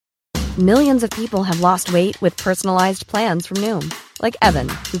Millions of people have lost weight with personalized plans from Noom. Like Evan,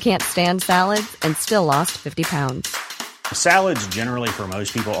 who can't stand salads and still lost 50 pounds. Salads generally for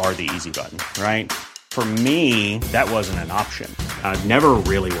most people are the easy button, right? For me, that wasn't an option. I never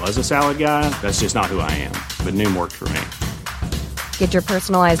really was a salad guy. That's just not who I am. But Noom worked for me. Get your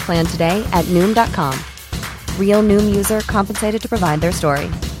personalized plan today at Noom.com. Real Noom user compensated to provide their story.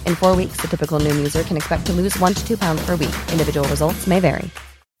 In 4 weeks, the typical Noom user can expect to lose 1 to 2 pounds per week. Individual results may vary.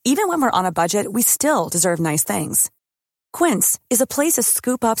 Even when we're on a budget, we still deserve nice things. Quince is a place to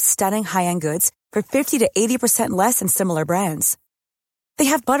scoop up stunning high-end goods for 50 to 80% less than similar brands. They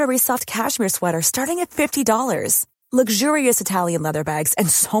have buttery soft cashmere sweaters starting at $50, luxurious Italian leather bags, and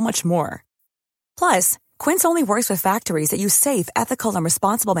so much more. Plus, Quince only works with factories that use safe, ethical, and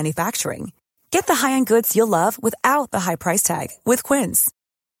responsible manufacturing. Get the high-end goods you'll love without the high price tag with Quince.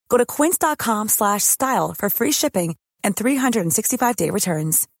 Go to quince.com/style for free shipping and 365-day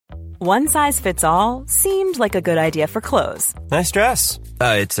returns. One size fits all seemed like a good idea for clothes. Nice dress.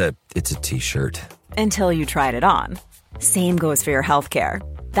 It's a t-shirt. Until you tried it on. Same goes for your healthcare.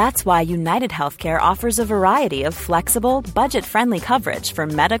 That's why United Healthcare offers a variety of flexible, budget-friendly coverage for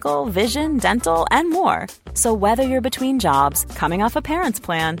medical, vision, dental, and more. So whether you're between jobs, coming off a parent's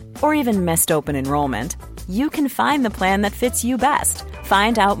plan, or even missed open enrollment, you can find the plan that fits you best.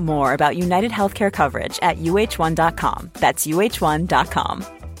 Find out more about United Healthcare coverage at uh1.com. That's uh1.com.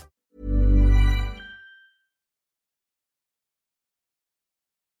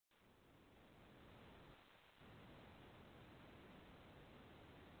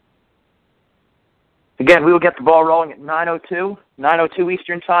 Again, we will get the ball rolling at 9:02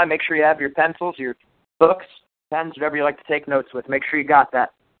 Eastern Time. Make sure you have your pencils, your books, pens, whatever you like to take notes with. Make sure you got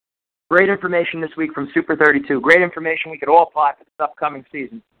that. Great information this week from Super 32. Great information we could all apply for this upcoming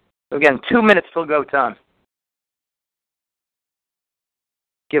season. So again, 2 minutes till go time.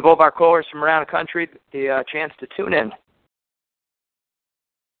 Give all of our callers from around the country the chance to tune in.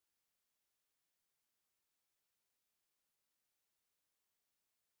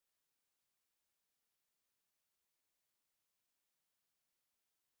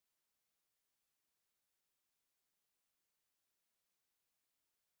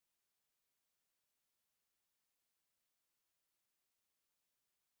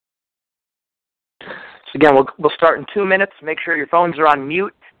 So again, we'll start in 2 minutes. Make sure your phones are on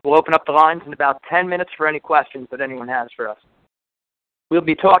mute. We'll open up the lines in about 10 minutes for any questions that anyone has for us. We'll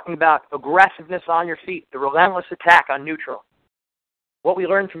be talking about aggressiveness on your feet, the relentless attack on neutral, what we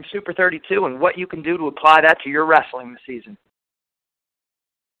learned from Super 32, and what you can do to apply that to your wrestling this season.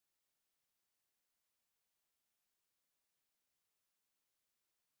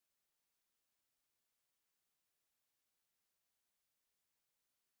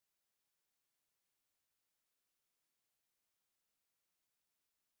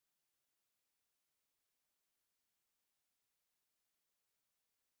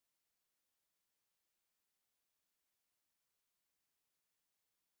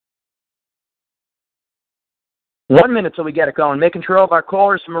 One minute till we get it going, making sure all of our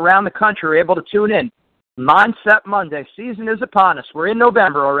callers from around the country are able to tune in. Mindset Monday. Season is upon us. We're in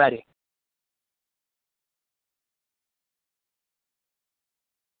November already.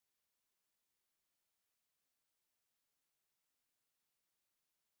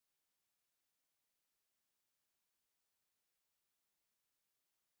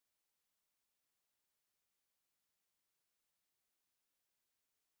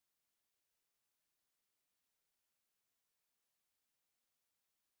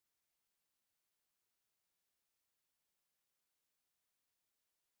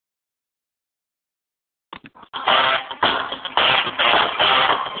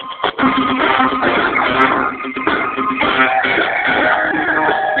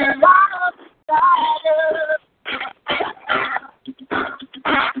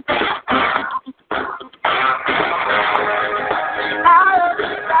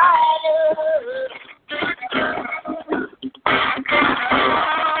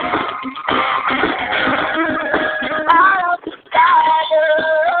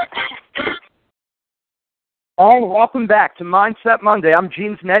 And welcome back to Mindset Monday. I'm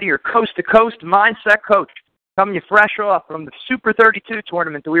Gene Zanetti, your coast-to-coast mindset coach, coming you fresh off from the Super 32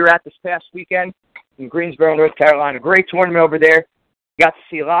 tournament that we were at this past weekend in Greensboro, North Carolina. Great tournament over there. Got to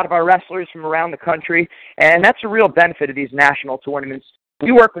see a lot of our wrestlers from around the country, and that's a real benefit of these national tournaments.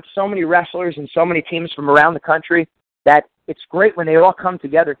 We work with so many wrestlers and so many teams from around the country that it's great when they all come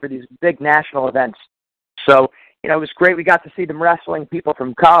together for these big national events. So, it was great. We got to see them wrestling people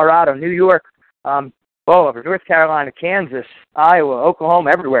from Colorado, New York, all over, North Carolina, Kansas, Iowa, Oklahoma,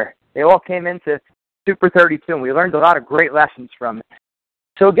 everywhere. They all came into Super 32, and we learned a lot of great lessons from it.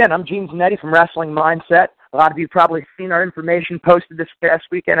 So again, I'm Gene Zanetti from Wrestling Mindset. A lot of you probably seen our information posted this past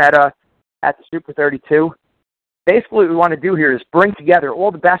weekend at the Super 32. Basically, what we want to do here is bring together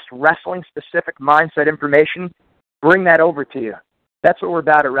all the best wrestling-specific mindset information, bring that over to you. That's what we're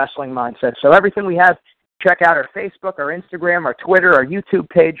about at Wrestling Mindset. So everything we have, check out our Facebook, our Instagram, our Twitter, our YouTube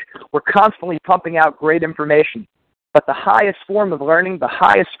page. We're constantly pumping out great information. But the highest form of learning, the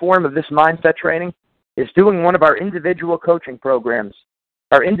highest form of this mindset training is doing one of our individual coaching programs,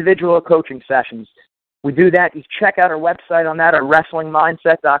 our individual coaching sessions. We do that. You check out our website on that, our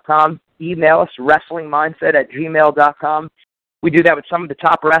wrestlingmindset.com. Email us, wrestlingmindset@gmail.com. We do that with some of the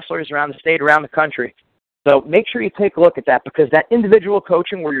top wrestlers around the state, around the country. So make sure you take a look at that, because that individual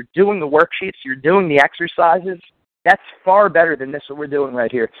coaching where you're doing the worksheets, you're doing the exercises, that's far better than this, what we're doing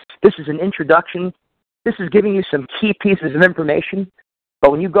right here. This is an introduction. This is giving you some key pieces of information.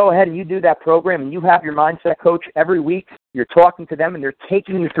 But when you go ahead and you do that program and you have your mindset coach every week, you're talking to them and they're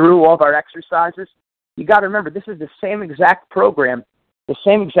taking you through all of our exercises, you got to remember this is the same exact program, the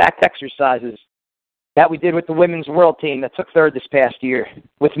same exact exercises that we did with the women's world team that took third this past year,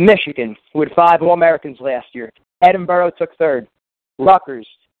 with Michigan, who had 5 All-Americans last year. Edinburgh took third. Rutgers,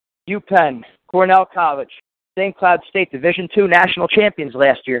 UPenn, Cornell College, St. Cloud State, Division II national champions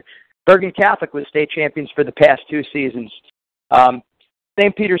last year. Bergen Catholic was state champions for the past 2 seasons.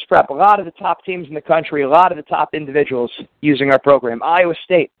 St. Peter's Prep, a lot of the top teams in the country, a lot of the top individuals using our program. Iowa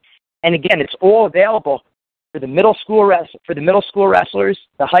State. And again, it's all available for the middle school wrestlers,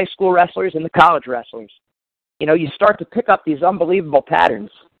 the high school wrestlers, and the college wrestlers. You know, you start to pick up these unbelievable patterns.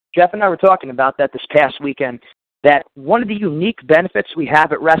 Jeff and I were talking about that this past weekend, that one of the unique benefits we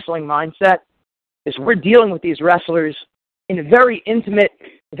have at Wrestling Mindset is we're dealing with these wrestlers in a very intimate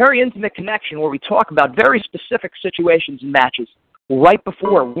connection where we talk about very specific situations and matches right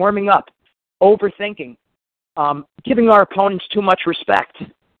before, warming up, overthinking, giving our opponents too much respect,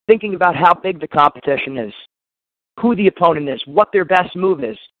 thinking about how big the competition is, who the opponent is, what their best move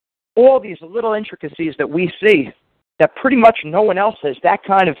is. All these little intricacies that we see that pretty much no one else has, that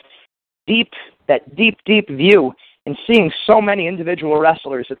kind of deep view, and seeing so many individual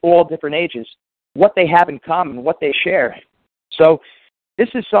wrestlers at all different ages, what they have in common, what they share. So this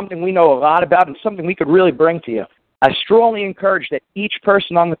is something we know a lot about and something we could really bring to you. I strongly encourage that each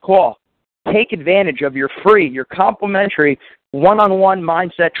person on the call take advantage of your complimentary one-on-one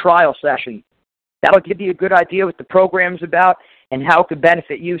mindset trial session. That'll give you a good idea what the program's about and how it could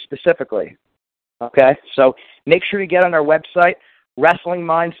benefit you specifically. Okay? So make sure you get on our website,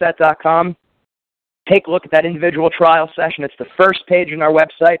 wrestlingmindset.com. Take a look at that individual trial session. It's the first page on our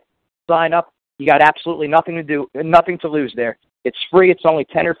website. Sign up. You got absolutely nothing to lose there. It's free. It's only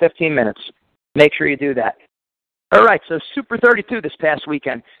 10 or 15 minutes. Make sure you do that. All right, so Super 32 this past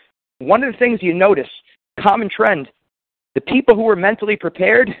weekend. One of the things you notice, common trend, the people who are mentally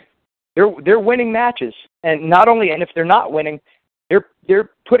prepared, they're winning matches. And not only, and if they're not winning, they're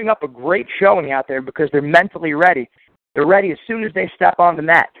putting up a great showing out there because they're mentally ready. They're ready as soon as they step on the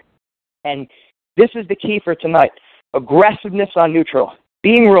mat. And this is the key for tonight. Aggressiveness on neutral.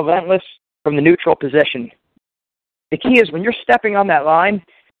 Being relentless from the neutral position. The key is when you're stepping on that line,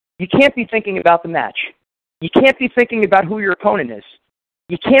 you can't be thinking about the match. You can't be thinking about who your opponent is.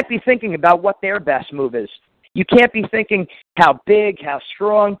 You can't be thinking about what their best move is. You can't be thinking how big, how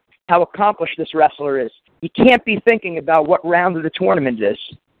strong, how accomplished this wrestler is. You can't be thinking about what round of the tournament is.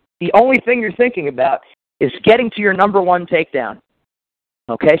 The only thing you're thinking about is getting to your number 1 takedown.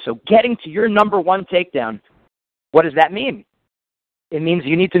 Okay, so getting to your number 1 takedown. What does that mean? It means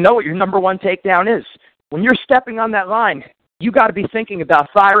you need to know what your number 1 takedown is. When you're stepping on that line, you got to be thinking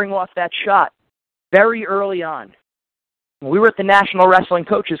about firing off that shot very early on. When we were at the National Wrestling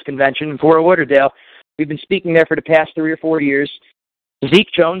Coaches Convention in Fort Lauderdale, we've been speaking there for the past 3 or 4 years.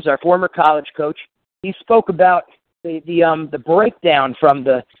 Zeke Jones, our former college coach, he spoke about the breakdown from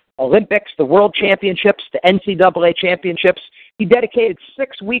the Olympics, the World Championships, the NCAA Championships. He dedicated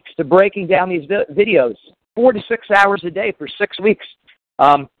 6 weeks to breaking down these videos, 4 to 6 hours a day for 6 weeks.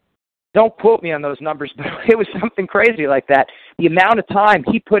 Don't quote me on those numbers, but it was something crazy like that. The amount of time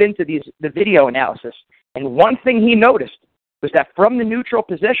he put into the video analysis. And one thing he noticed was that from the neutral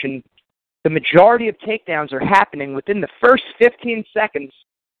position, the majority of takedowns are happening within the first 15 seconds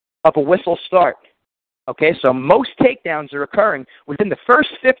of a whistle start. Okay, so most takedowns are occurring within the first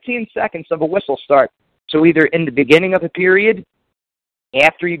 15 seconds of a whistle start. So either in the beginning of a period,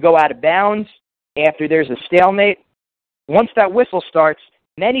 after you go out of bounds, after there's a stalemate. Once that whistle starts,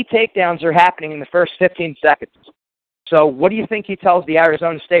 many takedowns are happening in the first 15 seconds. So what do you think he tells the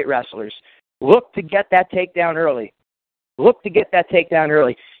Arizona State wrestlers? Look to get that takedown early. Look to get that takedown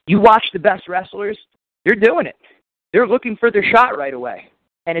early. You watch the best wrestlers, they're doing it. They're looking for their shot right away.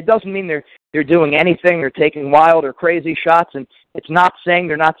 And it doesn't mean they're doing anything or taking wild or crazy shots, and it's not saying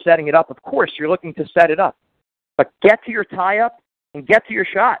they're not setting it up. Of course, you're looking to set it up. But get to your tie-up and get to your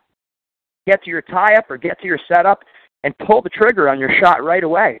shot. Get to your tie-up or get to your setup and pull the trigger on your shot right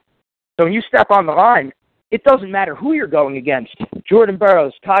away. So when you step on the line, it doesn't matter who you're going against. Jordan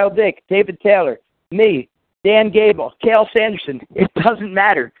Burroughs, Kyle Dake, David Taylor, me, Dan Gable, Cael Sanderson. It doesn't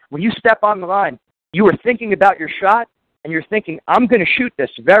matter. When you step on the line, you are thinking about your shot, and you're thinking, I'm going to shoot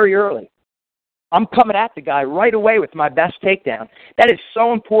this very early. I'm coming at the guy right away with my best takedown. That is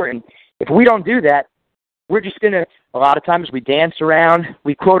so important. If we don't do that, we're just going to, a lot of times we dance around,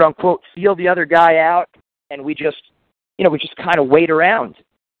 we quote-unquote feel the other guy out, and we just kind of wait around.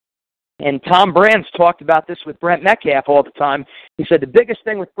 And Tom Brands talked about this with Brent Metcalf all the time. He said the biggest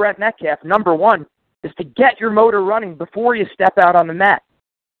thing with Brent Metcalf, number one, is to get your motor running before you step out on the mat.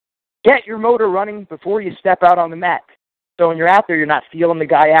 Get your motor running before you step out on the mat. So when you're out there, you're not feeling the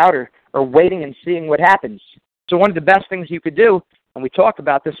guy out or waiting and seeing what happens. So one of the best things you could do, and we talk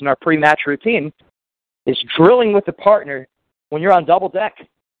about this in our pre-match routine, is drilling with the partner when you're on double deck.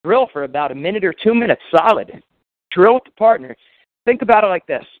 Drill for about a minute or 2 minutes solid. Drill with the partner. Think about it like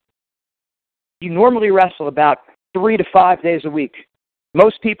this. You normally wrestle about 3 to 5 days a week.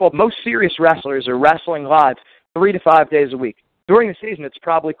 Most serious wrestlers are wrestling live 3 to 5 days a week. During the season, it's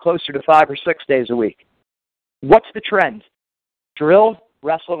probably closer to 5 or 6 days a week. What's the trend? Drill,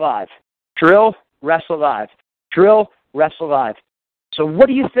 wrestle live. Drill, wrestle live. Drill, wrestle live. So what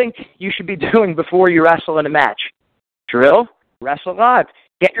do you think you should be doing before you wrestle in a match? Drill, wrestle live.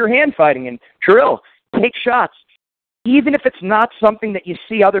 Get your hand fighting in. Drill, take shots. Even if it's not something that you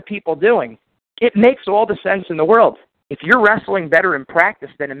see other people doing, it makes all the sense in the world. If you're wrestling better in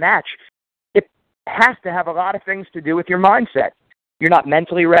practice than a match, it has to have a lot of things to do with your mindset. You're not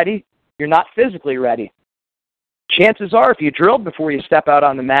mentally ready. You're not physically ready. Chances are, if you drilled before you step out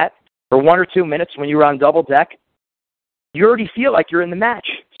on the mat for 1 or 2 minutes when you were on double deck, you already feel like you're in the match.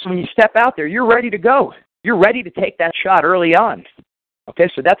 So when you step out there, you're ready to go. You're ready to take that shot early on.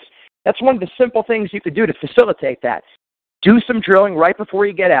 Okay, so that's one of the simple things you could do to facilitate that. Do some drilling right before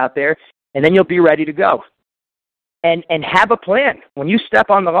you get out there, and then you'll be ready to go. And have a plan. When you step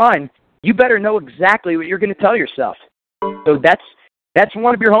on the line, you better know exactly what you're going to tell yourself. So that's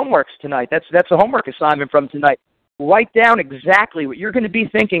one of your homeworks tonight. That's a homework assignment from tonight. Write down exactly what you're going to be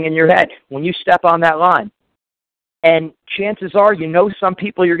thinking in your head when you step on that line. And chances are you know some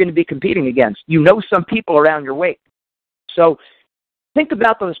people you're going to be competing against. You know some people around your weight. So think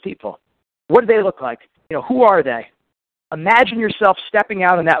about those people. What do they look like? Who are they? Imagine yourself stepping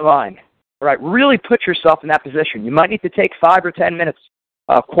out on that line. All right, really put yourself in that position. You might need to take 5 or 10 minutes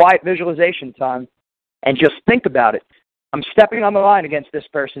of quiet visualization time and just think about it. I'm stepping on the line against this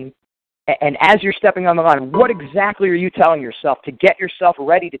person, and as you're stepping on the line, what exactly are you telling yourself to get yourself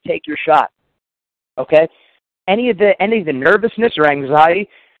ready to take your shot? Okay? Any of the nervousness or anxiety,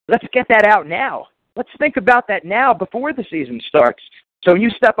 let's get that out now. Let's think about that now before the season starts. So when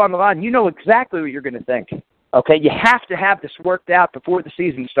you step on the line, you know exactly what you're going to think. Okay? You have to have this worked out before the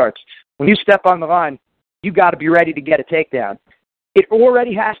season starts. When you step on the line, you got to be ready to get a takedown. It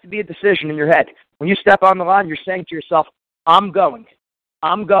already has to be a decision in your head. When you step on the line, you're saying to yourself, I'm going,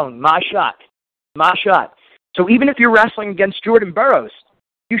 my shot. So even if you're wrestling against Jordan Burroughs,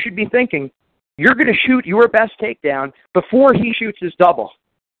 you should be thinking, you're going to shoot your best takedown before he shoots his double.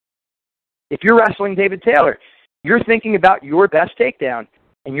 If you're wrestling David Taylor, you're thinking about your best takedown,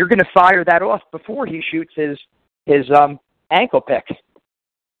 and you're going to fire that off before he shoots his ankle pick.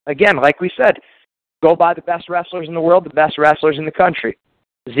 Again, like we said, go by the best wrestlers in the world, the best wrestlers in the country.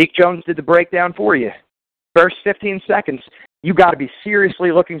 Zeke Jones did the breakdown for you. First 15 seconds, you got to be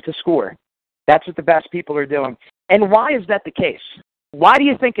seriously looking to score. That's what the best people are doing. And why is that the case? Why do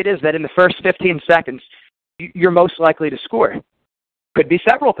you think it is that in the first 15 seconds, you're most likely to score? Could be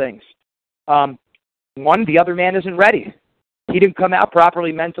several things. One, the other man isn't ready. He didn't come out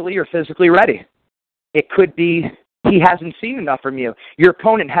properly mentally or physically ready. It could be he hasn't seen enough from you. Your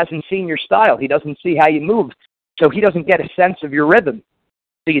opponent hasn't seen your style. He doesn't see how you move. So he doesn't get a sense of your rhythm.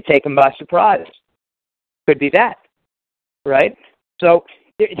 So you take him by surprise. Could be that, right? So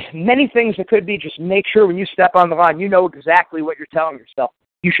many things that could be. Just make sure when you step on the line, you know exactly what you're telling yourself.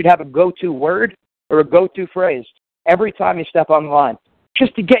 You should have a go-to word or a go-to phrase every time you step on the line,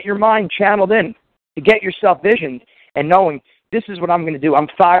 just to get your mind channeled in, to get yourself visioned and knowing this is what I'm going to do. I'm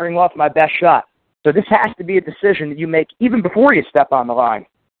firing off my best shot. So this has to be a decision that you make even before you step on the line.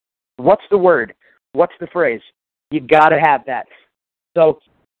 What's the word? What's the phrase? You've got to have that. So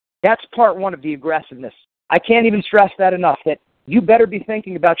that's part one of the aggressiveness. I can't even stress that enough, that you better be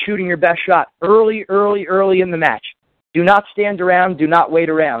thinking about shooting your best shot early in the match. Do not stand around. Do not wait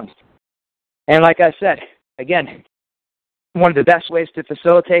around. And like I said, again, one of the best ways to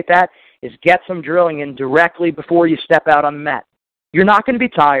facilitate that is get some drilling in directly before you step out on the mat. You're not going to be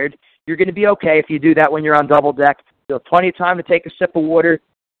tired. You're going to be okay if you do that when you're on double deck. You'll have plenty of time to take a sip of water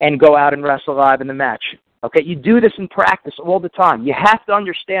and go out and wrestle live in the match. Okay, you do this in practice all the time. You have to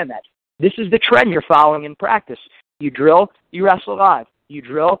understand that. This is the trend you're following in practice. You drill, you wrestle live. You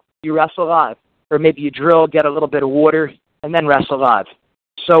drill, you wrestle live. Or maybe you drill, get a little bit of water, and then wrestle live.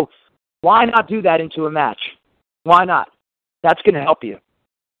 So why not do that into a match? Why not? That's going to help you.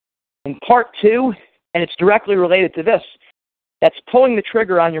 In part two, and it's directly related to this, that's pulling the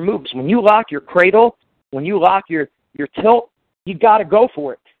trigger on your moves. When you lock your cradle, when you lock your tilt, you got to go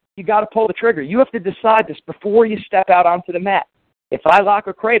for it. You got to pull the trigger. You have to decide this before you step out onto the mat. If I lock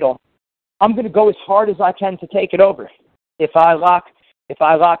a cradle, I'm going to go as hard as I can to take it over. If I lock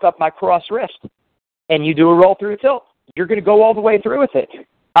up my cross wrist and you do a roll through tilt, you're going to go all the way through with it.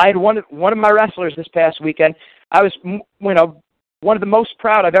 I had one of my wrestlers this past weekend. I was, one of the most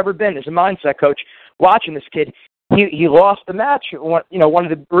proud I've ever been as a mindset coach watching this kid. He lost the match. One of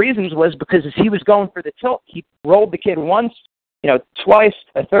the reasons was because as he was going for the tilt, he rolled the kid once, twice,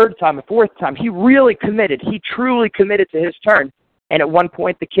 a third time, a fourth time. He really committed. He truly committed to his turn. And at one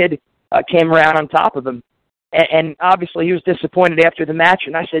point, the kid came around on top of him. And obviously, he was disappointed after the match.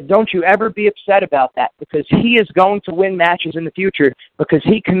 And I said, don't you ever be upset about that, because he is going to win matches in the future because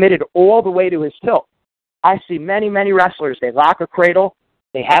he committed all the way to his tilt. I see many, many wrestlers, they lock a cradle,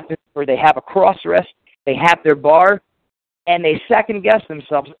 they have a cross wrist, they have their bar, and they second-guess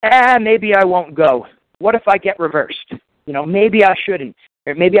themselves. Maybe I won't go. What if I get reversed? Maybe I shouldn't.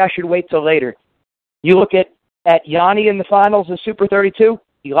 Or maybe I should wait till later. You look at Yanni in the finals of Super 32.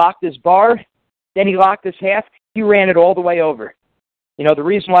 He locked his bar, then he locked his half. He ran it all the way over. The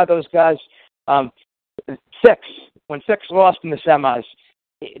reason why those guys, when Six lost in the semis,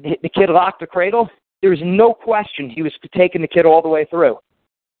 the kid locked the cradle. There was no question he was taking the kid all the way through.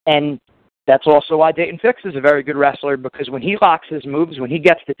 And that's also why Dayton Fix is a very good wrestler, because when he locks his moves, when he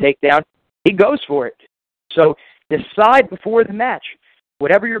gets the takedown, he goes for it. So decide before the match.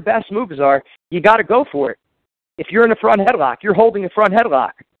 Whatever your best moves are, you got to go for it. If you're in a front headlock, you're holding a front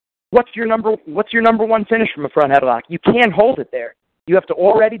headlock. What's your number one finish from a front headlock? You can't hold it there. You have to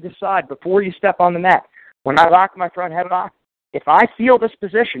already decide before you step on the mat. When I lock my front headlock, if I feel this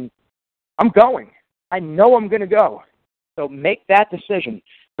position, I'm going. I know I'm going to go. So make that decision.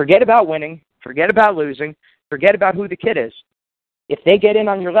 Forget about winning. Forget about losing. Forget about who the kid is. If they get in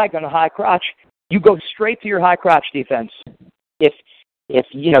on your leg on a high crotch, you go straight to your high crotch defense. If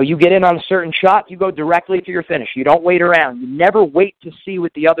you get in on a certain shot, you go directly to your finish. You don't wait around. You never wait to see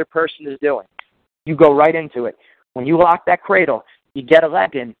what the other person is doing. You go right into it. When you lock that cradle, you get a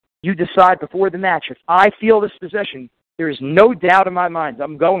leg in. You decide before the match, if I feel this position, there is no doubt in my mind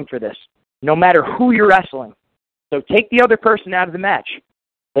I'm going for this, no matter who you're wrestling. So take the other person out of the match.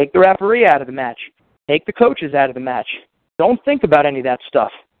 Take the referee out of the match. Take the coaches out of the match. Don't think about any of that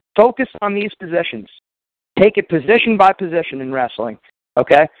stuff. Focus on these positions. Take it position by position in wrestling,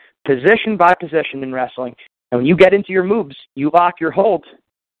 okay? Position by position in wrestling. And when you get into your moves, you lock your hold,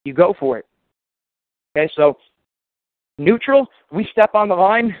 you go for it. Okay, so neutral, we step on the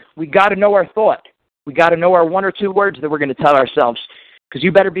line, we got to know our thought. We got to know our one or two words that we're going to tell ourselves, because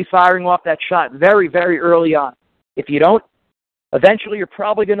you better be firing off that shot very, very early on. If you don't, eventually you're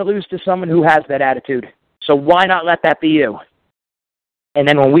probably going to lose to someone who has that attitude. So why not let that be you? And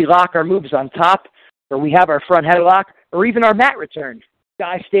then when we lock our moves on top, or we have our front headlock, or even our mat return,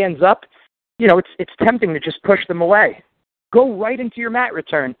 guy stands up, it's tempting to just push them away. Go right into your mat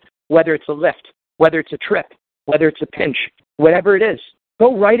return, whether it's a lift, whether it's a trip, whether it's a pinch, whatever it is.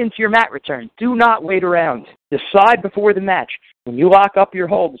 Go right into your mat return. Do not wait around. Decide before the match. When you lock up your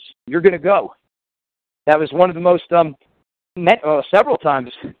holds, you're going to go. That was one of the most, several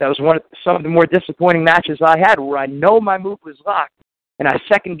times, that was some of the more disappointing matches I had, where I know my move was locked, and I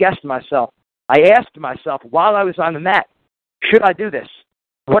second-guessed myself. I asked myself while I was on the mat, should I do this?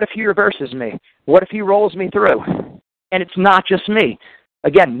 What if he reverses me? What if he rolls me through? And it's not just me.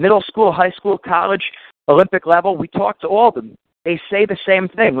 Again, middle school, high school, college, Olympic level, we talk to all of them. They say the same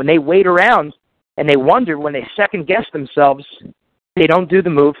thing. When they wait around and they wonder, when they second-guess themselves, they don't do the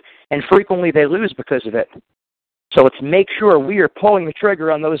move, and frequently they lose because of it. So let's make sure we are pulling the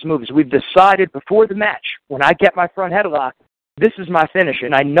trigger on those moves. We've decided before the match, when I get my front headlock, this is my finish,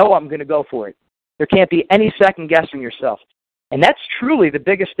 and I know I'm going to go for it. There can't be any second-guessing yourself. And that's truly the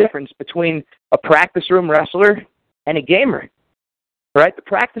biggest difference between a practice room wrestler and a gamer. Right? The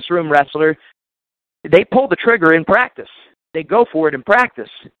practice room wrestler, they pull the trigger in practice. They go for it in practice.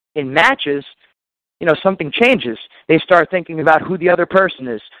 In matches, something changes. They start thinking about who the other person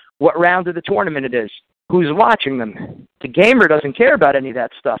is, what round of the tournament it is, who's watching them. The gamer doesn't care about any of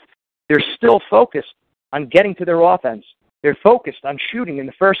that stuff. They're still focused on getting to their offense. They're focused on shooting in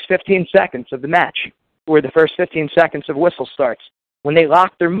the first 15 seconds of the match, or the first 15 seconds of whistle starts. When they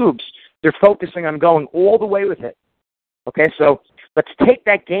lock their moves, they're focusing on going all the way with it. Okay, so let's take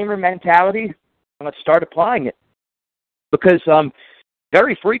that gamer mentality and let's start applying it. Because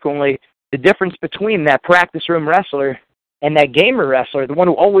very frequently, the difference between that practice room wrestler and that gamer wrestler, the one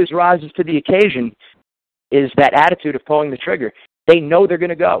who always rises to the occasion, is that attitude of pulling the trigger. They know they're going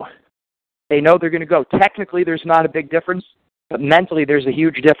to go. They know they're going to go. Technically, there's not a big difference, but mentally, there's a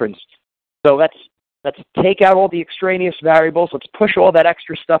huge difference. So let's take out all the extraneous variables. Let's push all that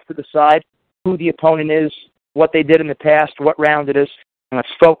extra stuff to the side, who the opponent is, what they did in the past, what round it is, and let's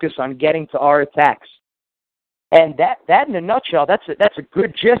focus on getting to our attacks. And that in a nutshell, that's a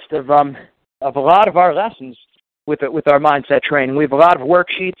good gist of a lot of our lessons with our mindset training. We have a lot of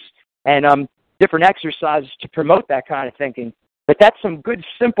worksheets and different exercises to promote that kind of thinking. But that's some good,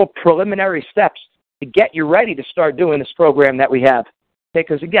 simple preliminary steps to get you ready to start doing this program that we have.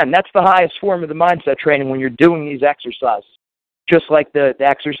 Because, again, that's the highest form of the mindset training when you're doing these exercises. Just like the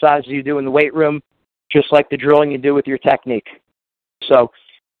exercises you do in the weight room, just like the drilling you do with your technique. So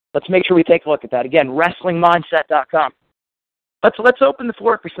let's make sure we take a look at that. Again, WrestlingMindset.com. Let's open the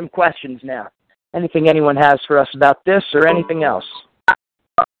floor for some questions now. Anything anyone has for us about this or anything else?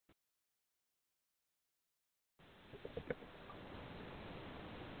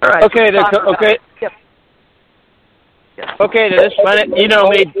 All right. Okay, okay. Yep. Yes. Okay, this you know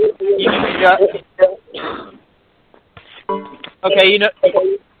me. Okay, you know.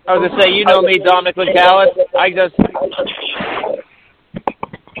 I was gonna say, you know me, Dominic Lincalis.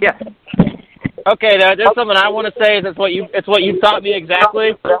 Yeah. Okay, there's something I want to say. It's what you taught me exactly,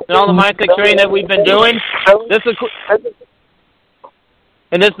 and all the mindset training that we've been doing. This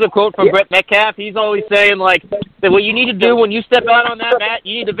is a quote from Brett Metcalf. He's always saying, like, that what you need to do when you step out on that mat,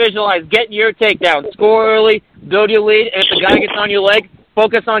 you need to visualize getting your takedown. Score early, build your lead, and if the guy gets on your leg,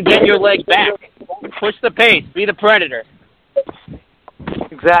 focus on getting your leg back. Push the pace. Be the predator.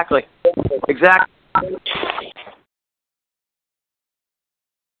 Exactly.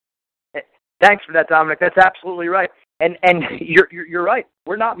 Thanks for that, Dominic. That's absolutely right. And you're right.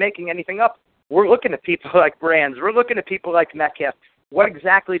 We're not making anything up. We're looking at people like Brands. We're looking at people like Metcalf. What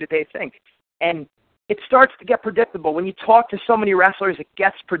exactly do they think? And it starts to get predictable. When you talk to so many wrestlers, it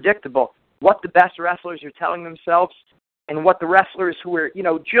gets predictable. What the best wrestlers are telling themselves and what the wrestlers who are,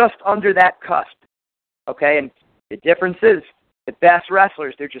 just under that cusp. Okay? And the difference is the best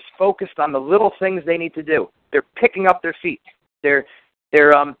wrestlers, they're just focused on the little things they need to do. They're picking up their feet. They're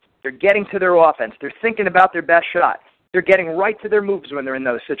getting to their offense. They're thinking about their best shot. They're getting right to their moves when they're in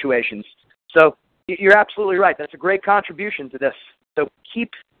those situations. So you're absolutely right. That's a great contribution to this. So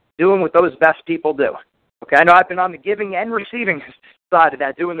keep doing what those best people do. Okay, I know I've been on the giving and receiving side of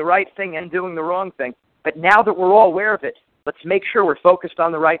that, doing the right thing and doing the wrong thing. But now that we're all aware of it, let's make sure we're focused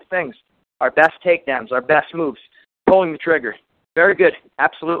on the right things. Our best takedowns, our best moves, pulling the trigger. Very good.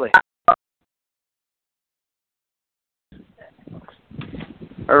 Absolutely.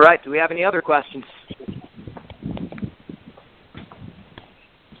 All right, do we have any other questions?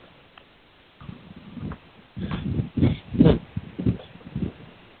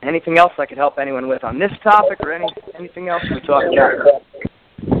 Anything else I could help anyone with on this topic or anything else we're talking about?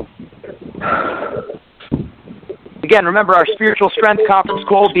 Again, remember our Spiritual Strength Conference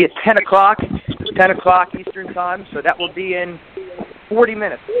call will be at 10 o'clock Eastern Time, so that will be in 40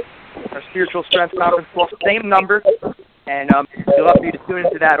 minutes. Our Spiritual Strength Conference call, same number, and we'd love for you to tune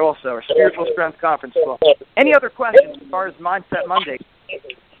into that also, our Spiritual Strength Conference call. Any other questions as far as Mindset Monday?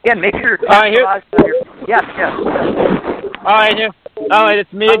 Again, make sure you're Yes. All right,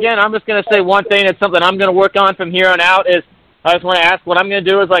 it's me again. I'm just going to say one thing. It's something I'm going to work on from here on out is I just want to ask what I'm going to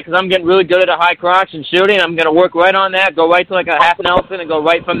do is, because I'm getting really good at a high crotch and shooting, I'm going to work right on that, go right to like a half Nelson and go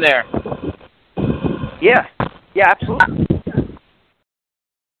right from there. Yeah, absolutely.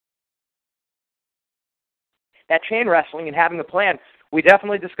 That chain wrestling and having a plan, we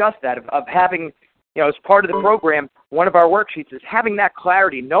definitely discussed that, of having, as part of the program, one of our worksheets is having that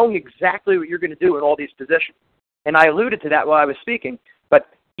clarity, knowing exactly what you're going to do in all these positions. And I alluded to that while I was speaking, but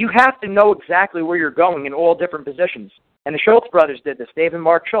you have to know exactly where you're going in all different positions. And the Schultz brothers did this, Dave and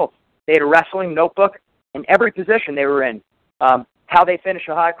Mark Schultz. They had a wrestling notebook in every position they were in, how they finish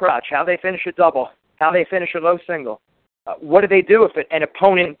a high crotch, how they finish a double, how they finish a low single. What do they do if an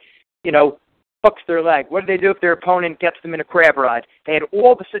opponent, hooks their leg? What do they do if their opponent gets them in a crab ride? They had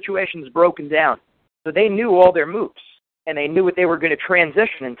all the situations broken down, so they knew all their moves. and they knew what they were going to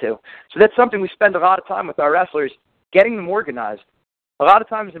transition into. So that's something we spend a lot of time with our wrestlers, getting them organized. A lot of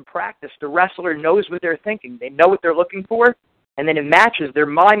times in practice, the wrestler knows what they're thinking. They know what they're looking for, and then in matches, their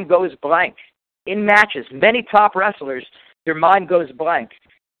mind goes blank. In matches, many top wrestlers, their mind goes blank.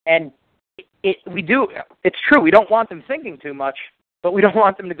 And it's true, we don't want them thinking too much, but we don't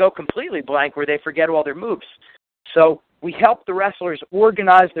want them to go completely blank where they forget all their moves. So we help the wrestlers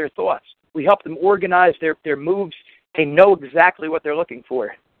organize their thoughts. We help them organize their moves. They know exactly what they're looking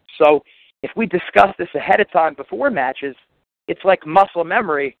for. So if we discuss this ahead of time before matches, it's like muscle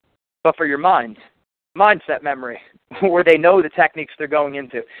memory, but for your mind, mindset memory, where they know the techniques they're going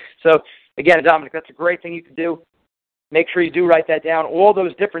into. So again, Dominic, that's a great thing you could do. Make sure you do write that down, all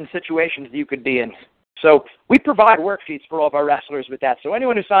those different situations you could be in. So we provide worksheets for all of our wrestlers with that. So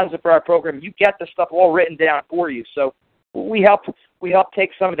anyone who signs up for our program, you get the stuff all written down for you. So we help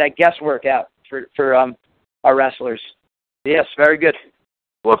take some of that guesswork out for our wrestlers. Yes, very good.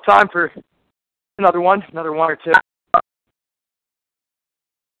 We'll have time for another one or two.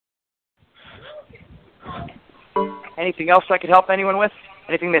 Anything else I could help anyone with?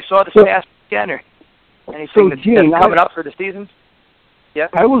 Anything they saw this past weekend, or anything that's coming up for the season? Yeah.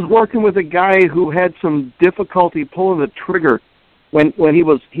 I was working with a guy who had some difficulty pulling the trigger. When he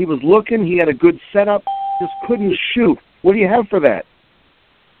was looking, he had a good setup, just couldn't shoot. What do you have for that?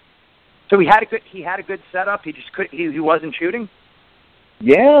 So he had a good setup. He just he wasn't shooting.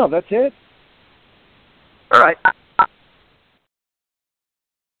 Yeah, that's it. All right.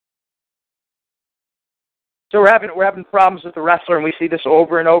 So we're having problems with the wrestler, and we see this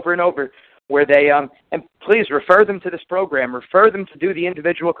over and over and over, where they and please refer them to this program. Refer them to do the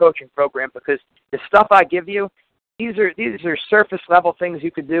individual coaching program, because the stuff I give you, these are surface level things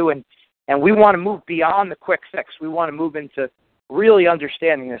you could do, and we want to move beyond the quick fix. We want to move into really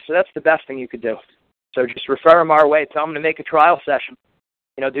understanding this. So that's the best thing you could do. So just refer them our way. Tell them to make a trial session.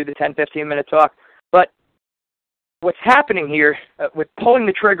 Do the 10, 15-minute talk. But what's happening here with pulling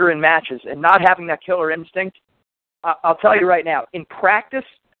the trigger in matches and not having that killer instinct, I'll tell you right now, in practice,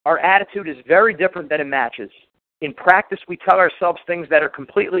 our attitude is very different than in matches. In practice, we tell ourselves things that are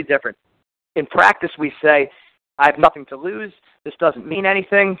completely different. In practice, we say, I have nothing to lose. This doesn't mean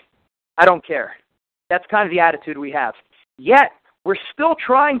anything. I don't care. That's kind of the attitude we have. Yet, we're still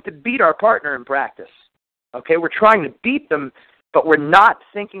trying to beat our partner in practice. Okay, we're trying to beat them, but we're not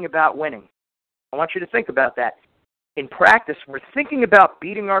thinking about winning. I want you to think about that. In practice, we're thinking about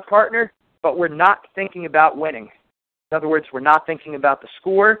beating our partner, but we're not thinking about winning. In other words, we're not thinking about the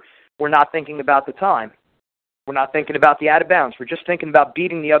score. We're not thinking about the time. We're not thinking about the out of bounds. We're just thinking about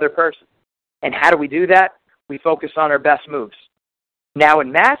beating the other person. And how do we do that? We focus on our best moves. Now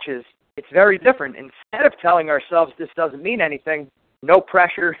in matches, it's very different. Instead of telling ourselves this doesn't mean anything, no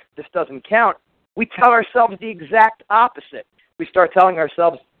pressure, this doesn't count, we tell ourselves the exact opposite. We start telling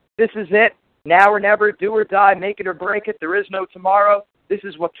ourselves, this is it, now or never, do or die, make it or break it, there is no tomorrow, this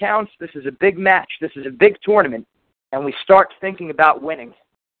is what counts, this is a big match, this is a big tournament, and we start thinking about winning.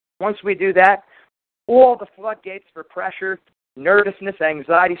 Once we do that, all the floodgates for pressure, nervousness,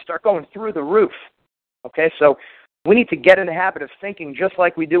 anxiety start going through the roof. Okay, so we need to get in the habit of thinking just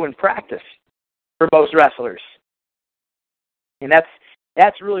like we do in practice for most wrestlers. And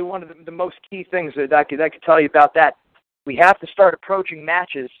that's really one of the most key things that I could tell you about that. We have to start approaching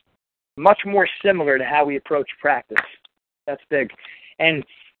matches much more similar to how we approach practice. That's big. And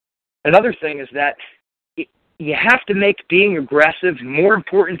another thing is that you have to make being aggressive more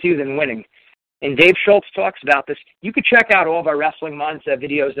important to you than winning. And Dave Schultz talks about this. You can check out all of our Wrestling Mindset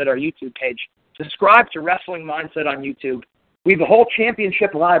videos at our YouTube page. Subscribe to Wrestling Mindset on YouTube. We have a whole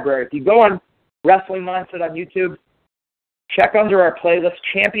championship library. If you go on Wrestling Mindset on YouTube, check under our playlist,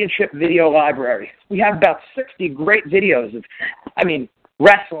 Championship Video Library. We have about 60 great videos of,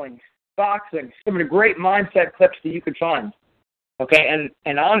 wrestling, boxing, some of the great mindset clips that you could find. Okay,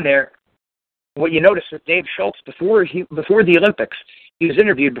 and on there, what you notice with Dave Schultz before the Olympics, he was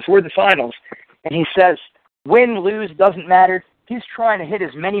interviewed before the finals, and he says, win, lose, doesn't matter. He's trying to hit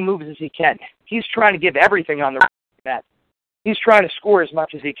as many moves as he can. He's trying to give everything on the mat. He's trying to score as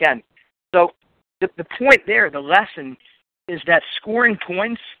much as he can. So the point there, the lesson, is that scoring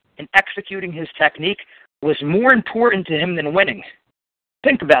points and executing his technique was more important to him than winning.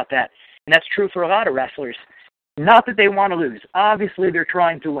 Think about that. And that's true for a lot of wrestlers. Not that they want to lose. Obviously, they're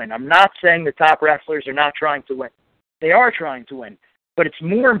trying to win. I'm not saying the top wrestlers are not trying to win. They are trying to win. But it's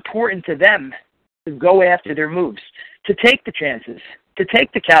more important to them to go after their moves, to take the chances, to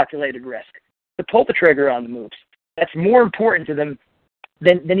take the calculated risk, to pull the trigger on the moves. That's more important to them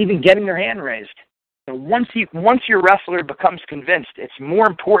than even getting their hand raised. So once your wrestler becomes convinced it's more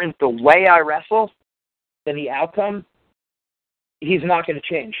important the way I wrestle than the outcome, he's not going to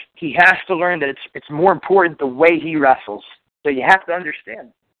change. He has to learn that it's more important the way he wrestles. So you have to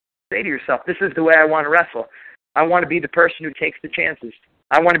understand. Say to yourself, this is the way I want to wrestle. I want to be the person who takes the chances.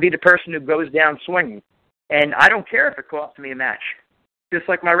 I want to be the person who goes down swinging. And I don't care if it costs me a match. Just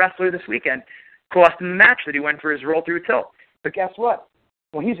like my wrestler this weekend cost him a match that he went for his roll through tilt. But guess what?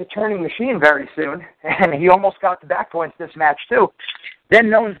 Well, he's a turning machine very soon, and he almost got the back points this match too. Then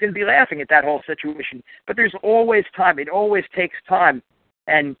no one's going to be laughing at that whole situation. But there's always time. It always takes time.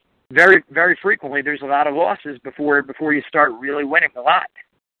 And very, very frequently there's a lot of losses before you start really winning a lot.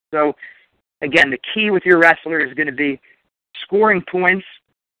 So, again, the key with your wrestler is going to be scoring points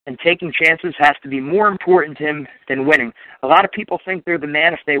and taking chances has to be more important to him than winning. A lot of people think they're the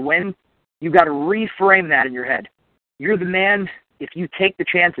man if they win. You've got to reframe that in your head. You're the man if you take the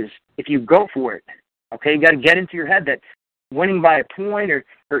chances, if you go for it. Okay, you got to get into your head that winning by a point or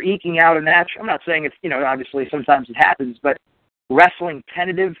eking out a match, I'm not saying it's, obviously sometimes it happens, but wrestling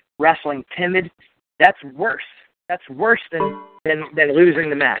tentative, wrestling timid, that's worse. That's worse than losing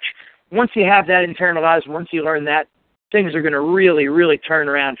the match. Once you have that internalized, once you learn that, things are going to really, really turn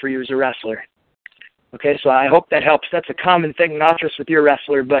around for you as a wrestler. Okay, so I hope that helps. That's a common thing, not just with your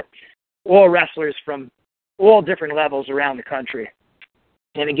wrestler, but all wrestlers from all different levels around the country.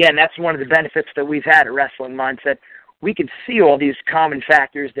 And again, that's one of the benefits that we've had at Wrestling Mindset. We can see all these common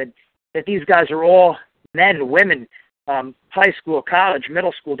factors that these guys are all men, women, high school, college,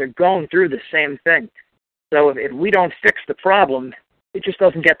 middle school. They're going through the same thing. So if we don't fix the problem, it just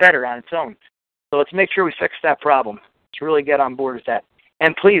doesn't get better on its own. So let's make sure we fix that problem. Let's really get on board with that.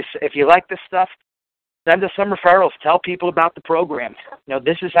 And please, if you like this stuff, send us some referrals. Tell people about the program.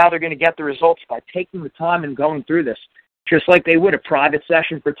 This is how they're going to get the results, by taking the time and going through this, just like they would a private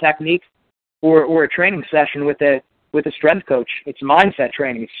session for technique or a training session with a strength coach. It's mindset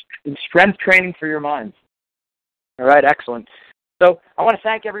training. It's strength training for your mind. All right, excellent. So I want to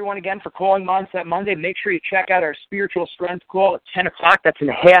thank everyone again for calling Mindset Monday. Make sure you check out our spiritual strength call at 10 o'clock. That's in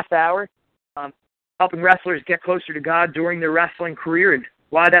a half hour. Helping wrestlers get closer to God during their wrestling career and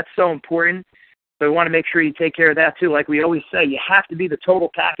why that's so important. So we want to make sure you take care of that too. Like we always say, you have to be the total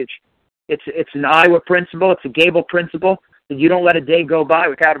package. It's an Iowa principle. It's a Gable principle that you don't let a day go by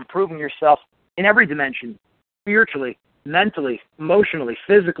without improving yourself in every dimension, spiritually, mentally, emotionally,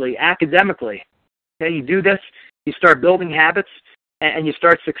 physically, academically. Okay, you do this, you start building habits, and you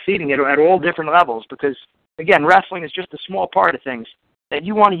start succeeding at all different levels because, again, wrestling is just a small part of things. That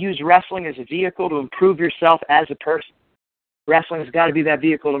you want to use wrestling as a vehicle to improve yourself as a person. Wrestling has got to be that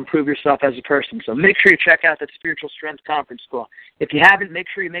vehicle to improve yourself as a person. So make sure you check out that Spiritual Strength Conference Call. If you haven't, make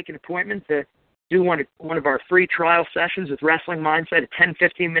sure you make an appointment to do one of our free trial sessions with Wrestling Mindset, a 10,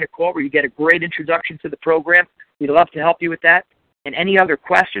 15-minute call where you get a great introduction to the program. We'd love to help you with that. And any other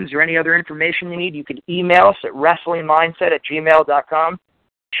questions or any other information you need, you can email us at wrestlingmindset@gmail.com.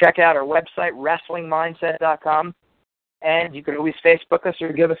 Check out our website, wrestlingmindset.com. And you can always Facebook us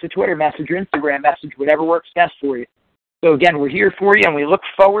or give us a Twitter message or Instagram message, whatever works best for you. So again, we're here for you, and we look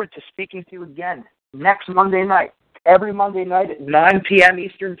forward to speaking to you again next Monday night. Every Monday night at 9 p.m.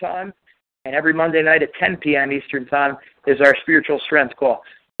 Eastern Time, and every Monday night at 10 p.m. Eastern Time is our Spiritual Strength Call.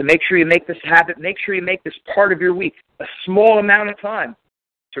 So make sure you make this habit. Make sure you make this part of your week, a small amount of time,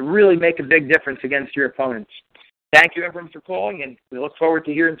 to really make a big difference against your opponents. Thank you, everyone, for calling, and we look forward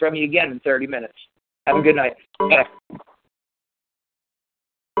to hearing from you again in 30 minutes. Have a good night. Bye.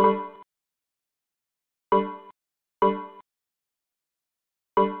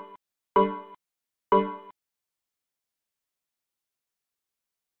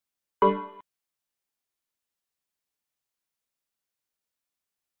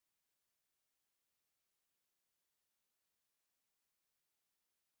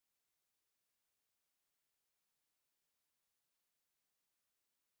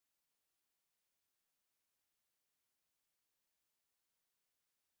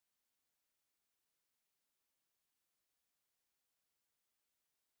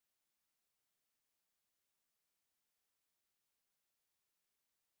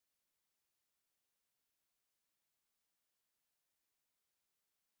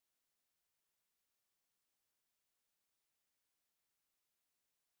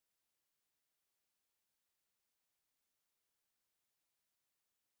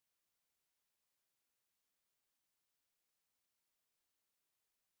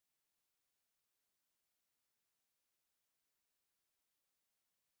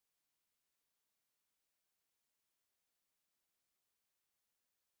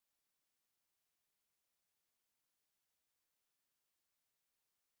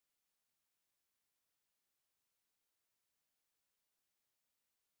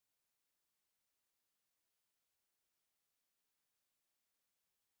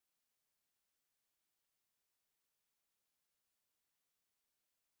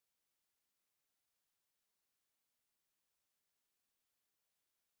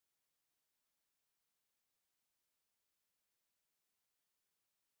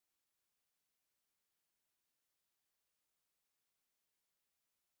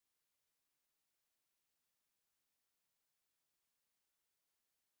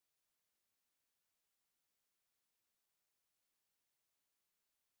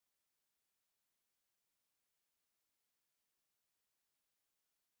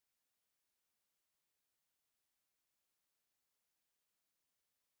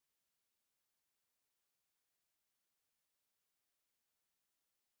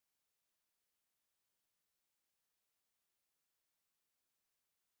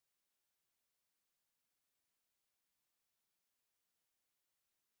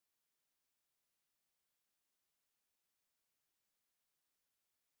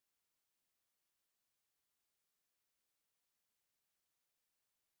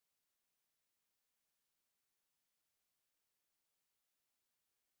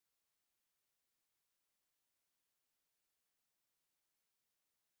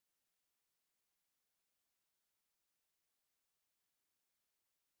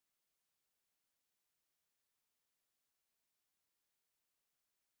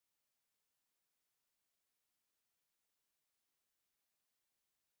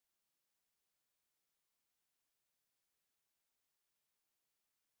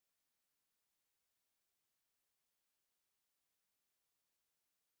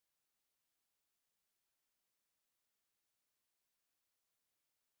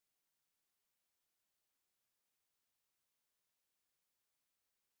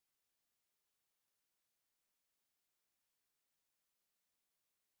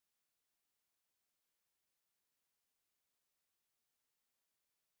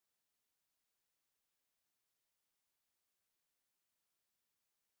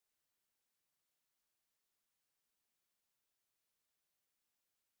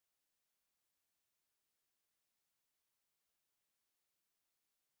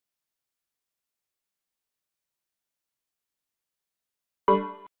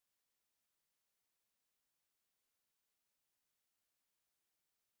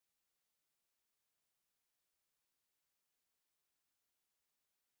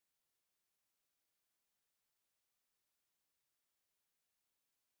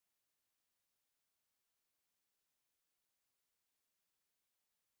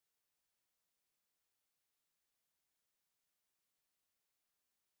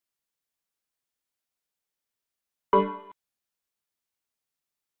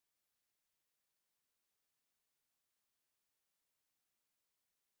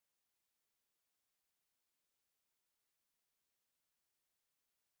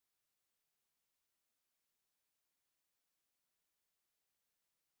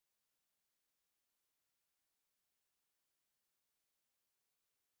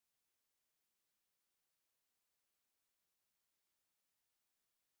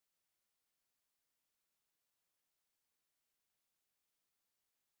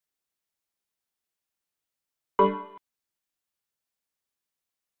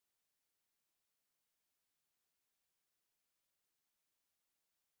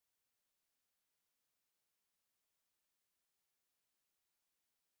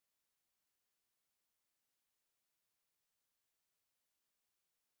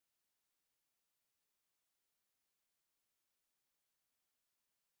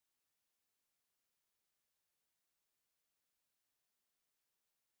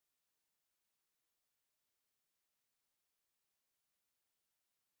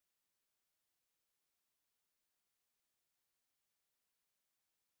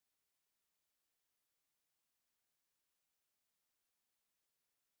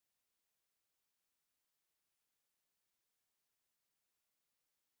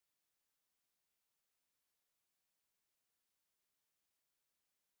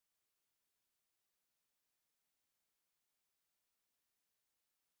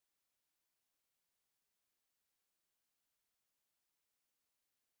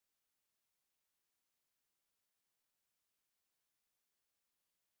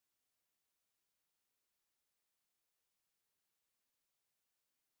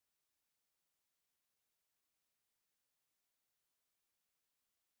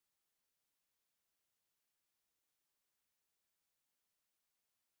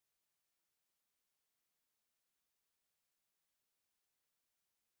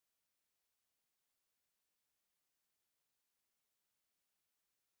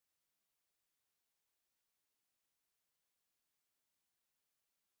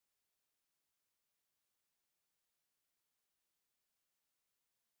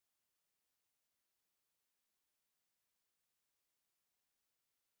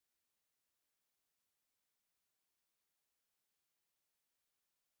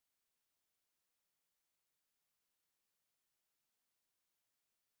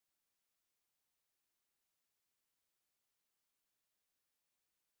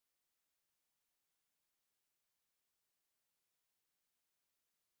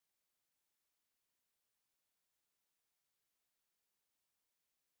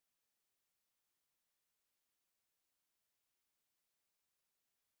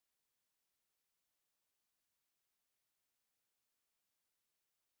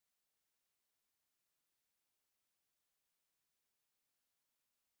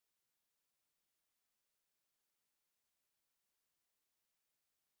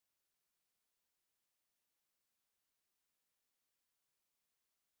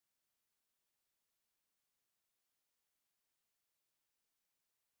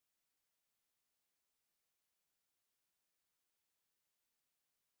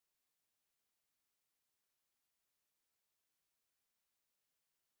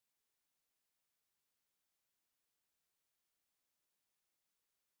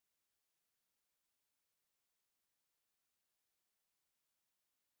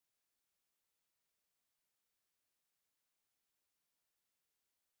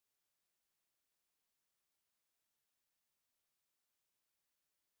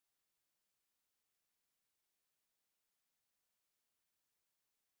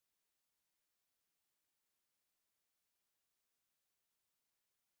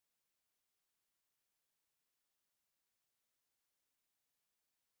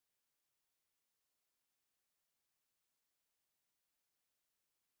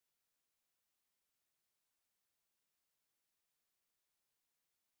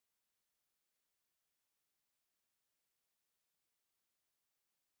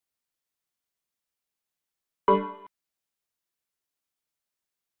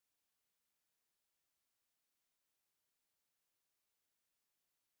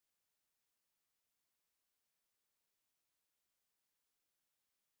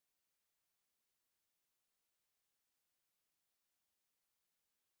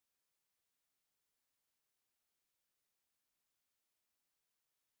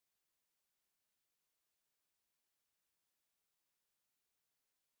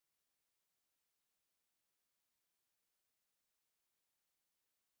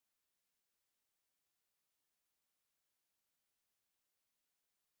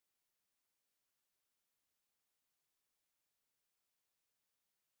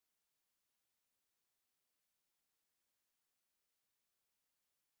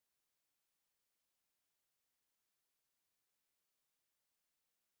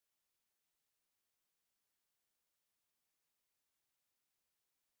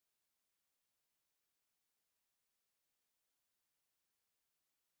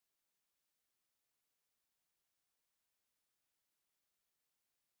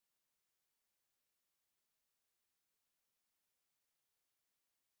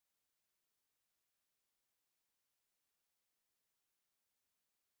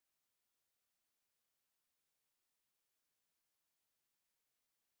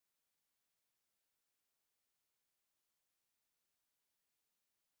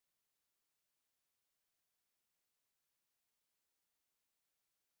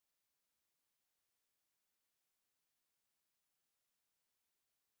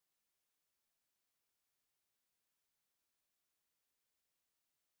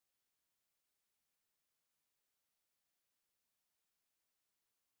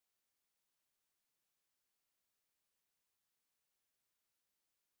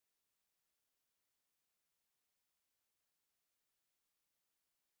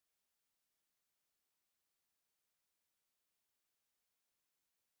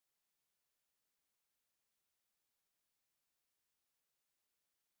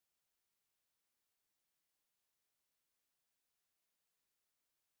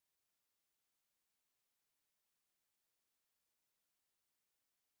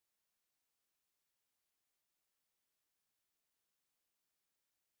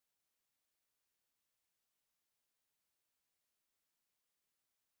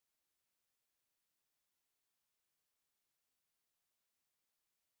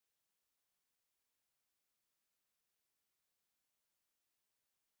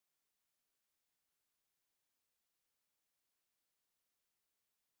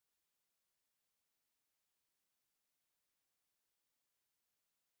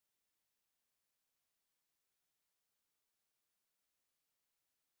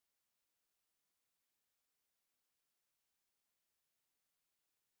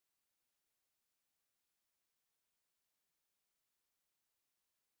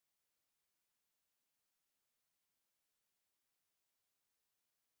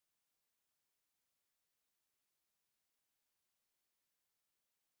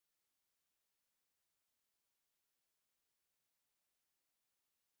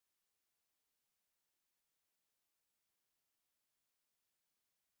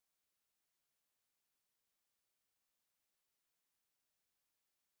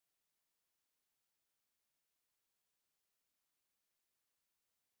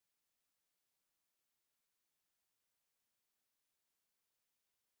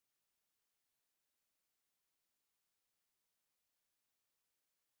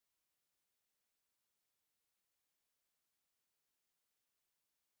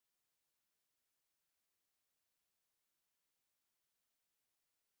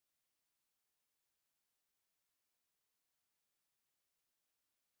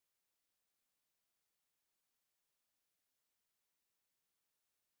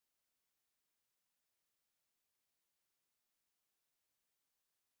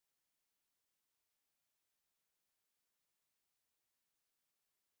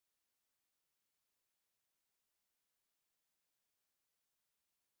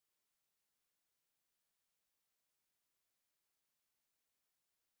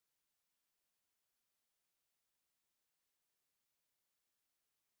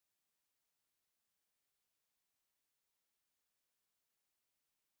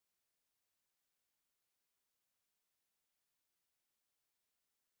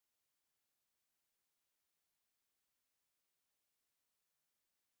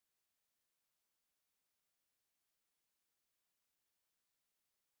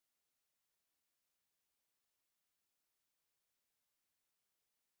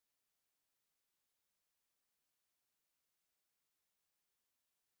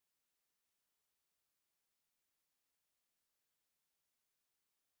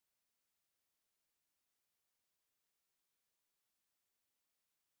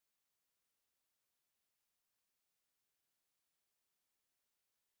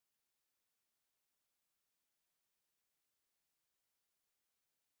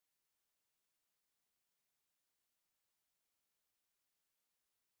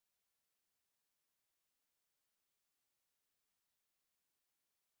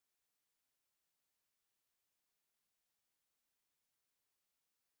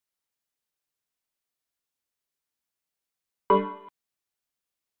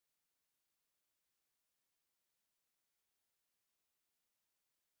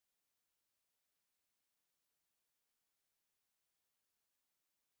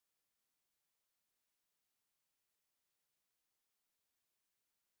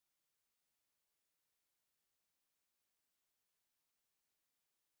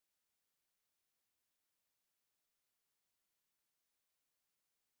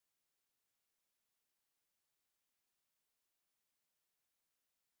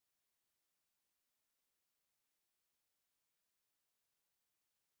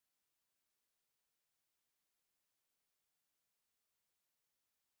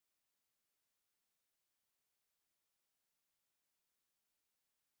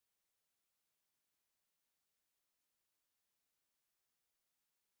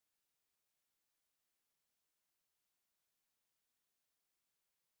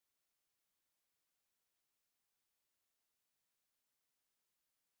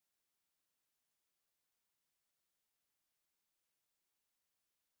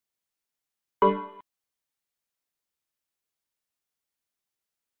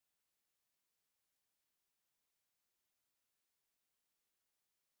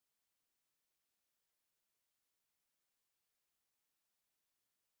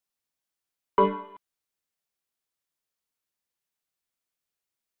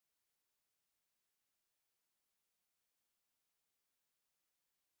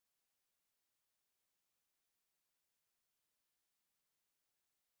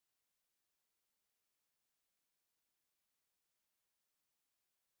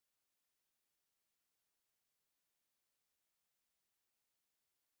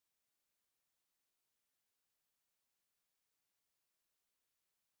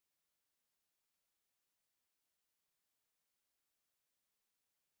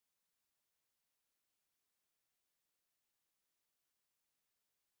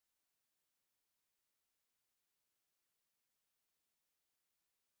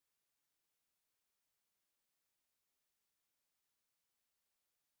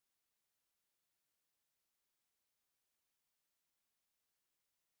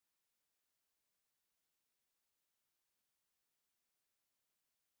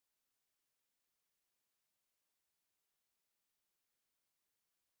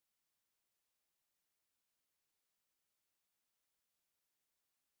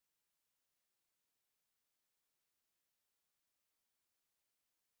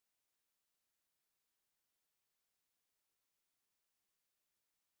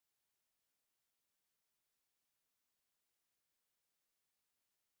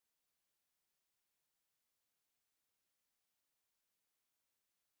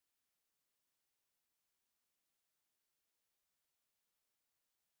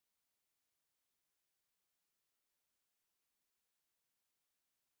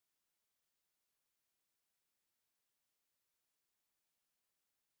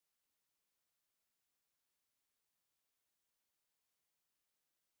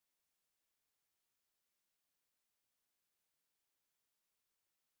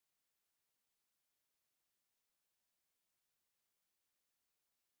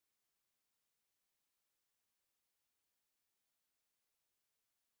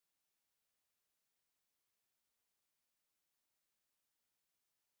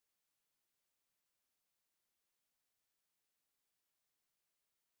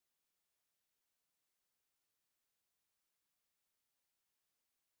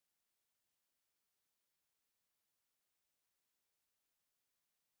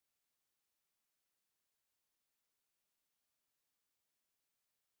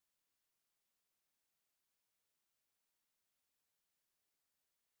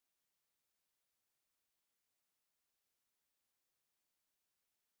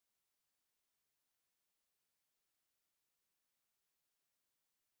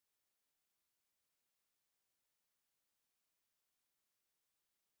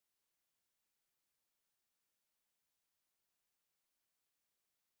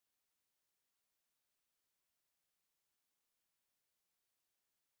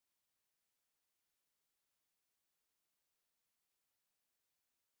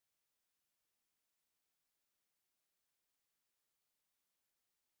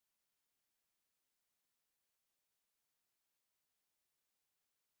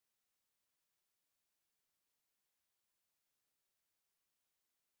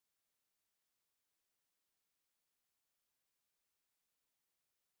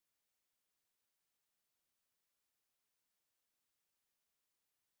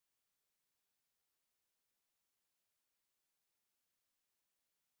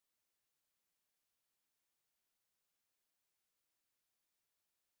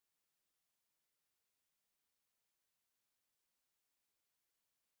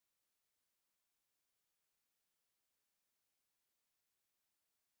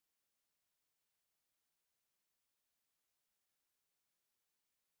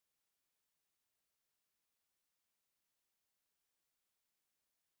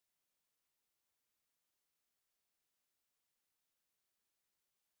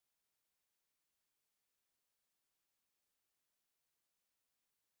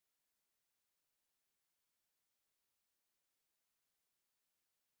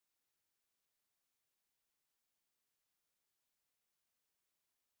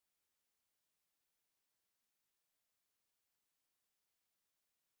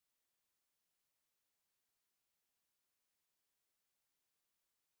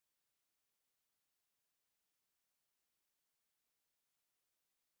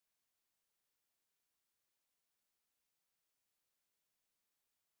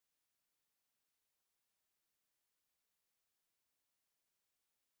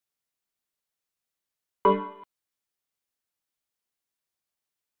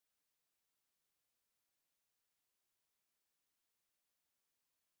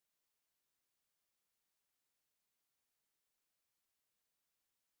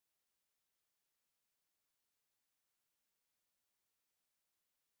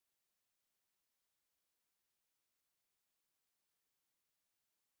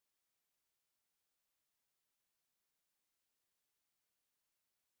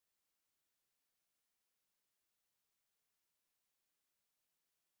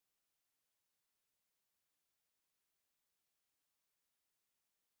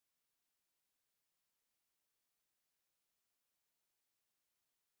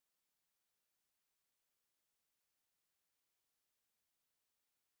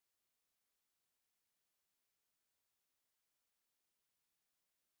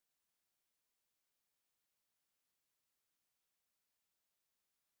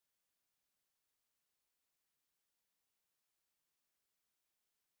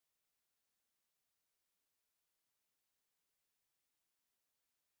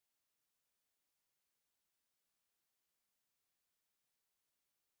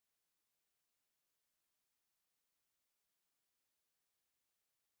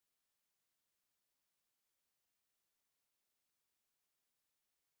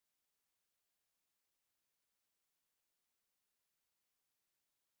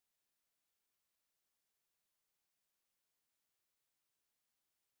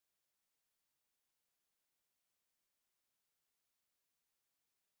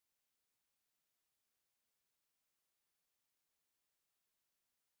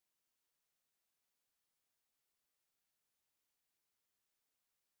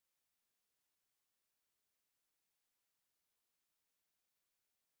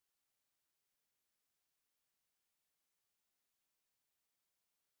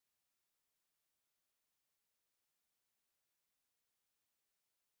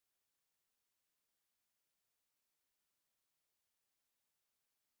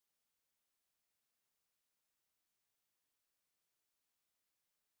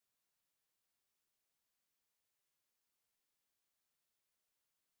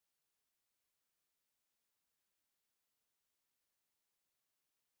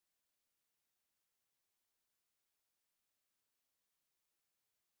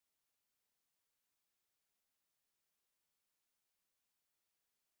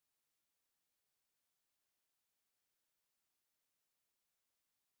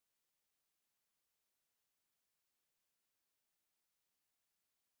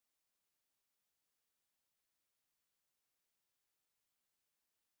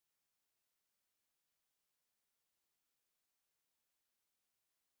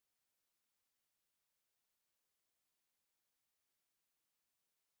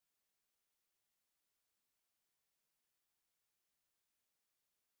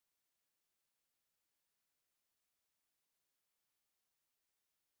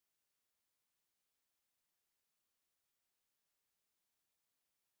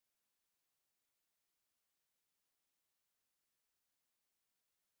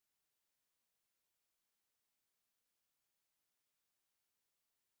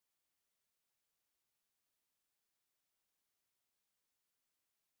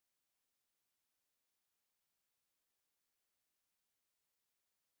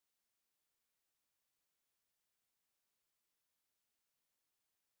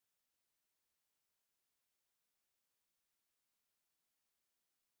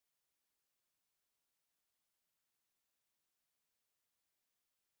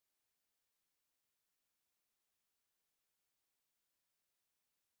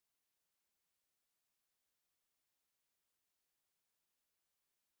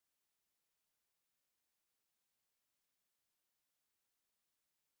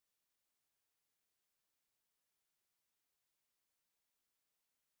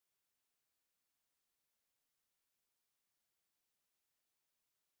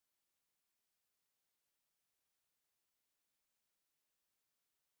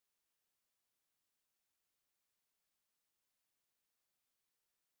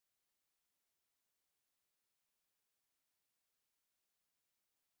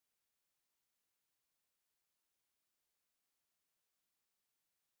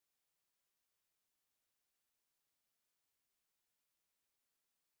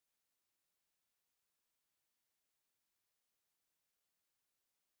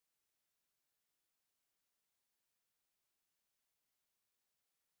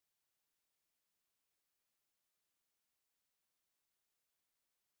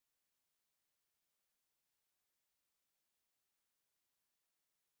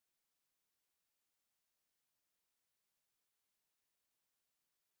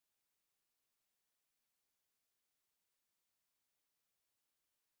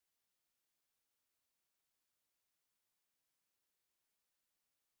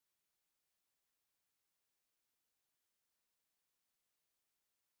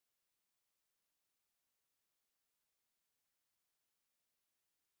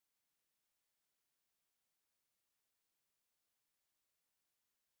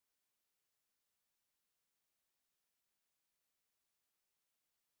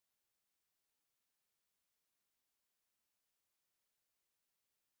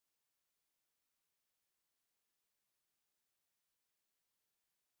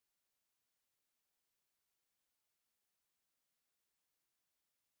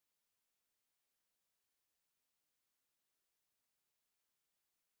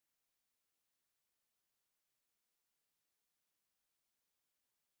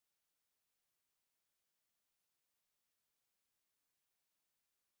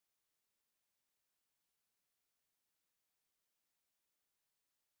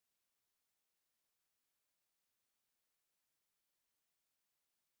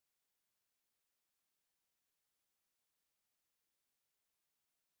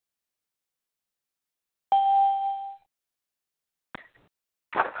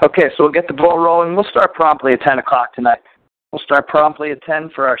 Okay, so we'll get the ball rolling. We'll start promptly at 10 o'clock tonight. We'll start promptly at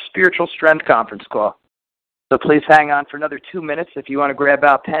 10 for our Spiritual Strength Conference call. So please hang on for another 2 minutes if you want to grab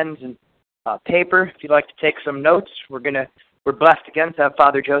out pens and paper. If you'd like to take some notes, we're blessed again to have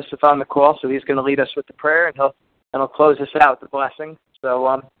Father Joseph on the call, so he's going to lead us with the prayer, and he'll close us out with the blessing.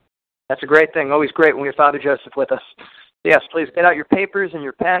 So that's a great thing. Always great when we have Father Joseph with us. So yes, please get out your papers and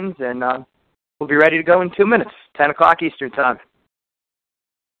your pens, and we'll be ready to go in 2 minutes, 10 o'clock Eastern Time.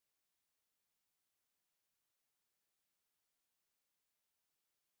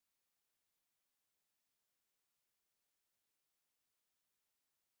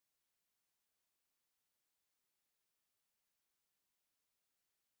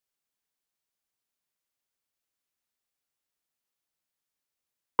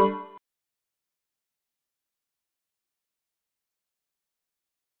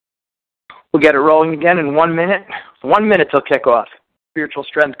 We'll get it rolling again in 1 minute. 1 minute till kickoff. Spiritual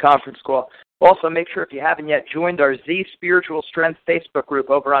Strength Conference call. Also, make sure if you haven't yet joined our Z Spiritual Strength Facebook group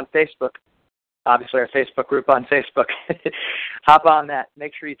over on Facebook. Obviously, our Facebook group on Facebook. Hop on that.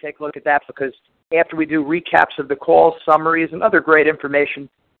 Make sure you take a look at that, because after we do recaps of the calls, summaries, and other great information,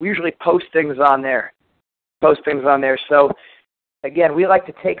 we usually post things on there. So, again, we like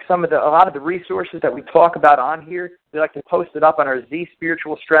to take a lot of the resources that we talk about on here. We like to post it up on our Z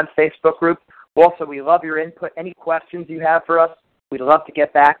Spiritual Strength Facebook group. Also, we love your input. Any questions you have for us, we'd love to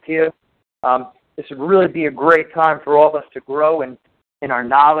get back to you. This would really be a great time for all of us to grow in our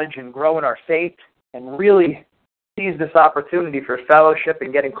knowledge and grow in our faith and really seize this opportunity for fellowship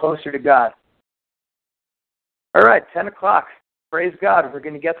and getting closer to God. All right, 10 o'clock. Praise God. We're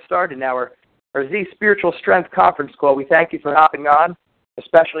going to get started now. Our Z Spiritual Strength Conference call. We thank you for hopping on,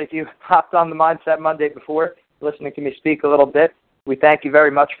 especially if you hopped on the Mindset Monday before, listening to me speak a little bit. We thank you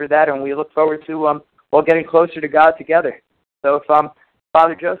very much for that, and we look forward to all getting closer to God together. So if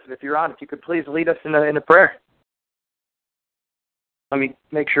Father Joseph, if you're on, if you could please lead us in a prayer. Let me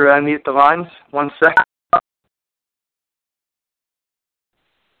make sure I unmute the lines. 1 second.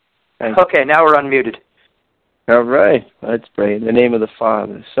 Okay, now we're unmuted. All right, let's pray. In the name of the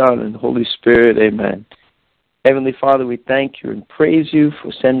Father, Son, and Holy Spirit, amen. Heavenly Father, we thank you and praise you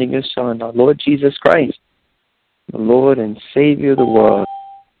for sending your Son, our Lord Jesus Christ, the Lord and Savior of the world.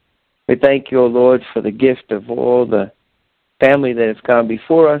 We thank you, O Lord, for the gift of all the family that has gone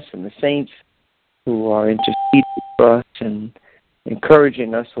before us and the saints who are interceding for us and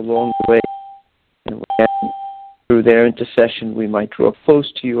encouraging us along the way. And through their intercession, we might draw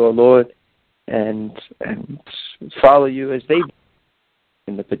close to you, O Lord, and follow you as they do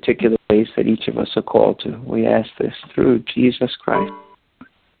in the particular ways that each of us are called to. We ask this through Jesus Christ.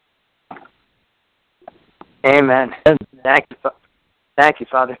 Amen. Thank you,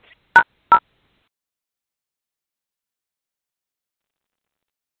 Father.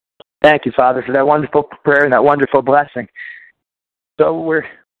 Thank you, Father, for that wonderful prayer and that wonderful blessing. So we're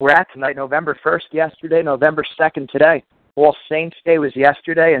at tonight, November 1st yesterday, November 2nd today. All Saints Day was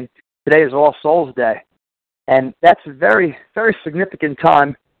yesterday, and today is All Souls Day. And that's a very, very significant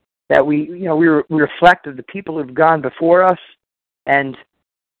time that we reflect of the people who've gone before us. And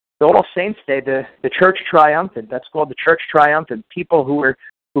the All Saints Day, the Church Triumphant, that's called the Church Triumphant, people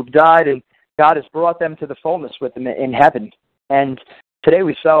who've died and God has brought them to the fullness with them in heaven. And today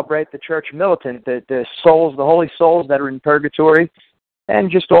we celebrate the Church Militant, the souls, the holy souls that are in purgatory,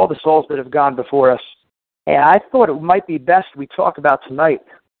 and just all the souls that have gone before us. And I thought it might be best we talk about tonight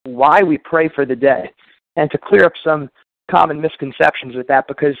why we pray for the dead, and to clear up some common misconceptions with that,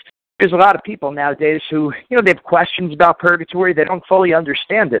 because there's a lot of people nowadays who, they have questions about purgatory. They don't fully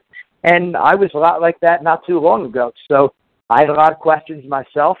understand it. And I was a lot like that not too long ago. So I had a lot of questions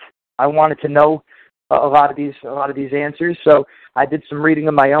myself. I wanted to know a lot of these answers. So I did some reading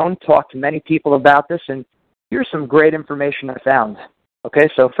of my own, talked to many people about this, and here's some great information I found. Okay,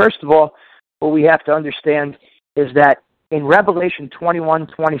 so first of all, what we have to understand is that in Revelation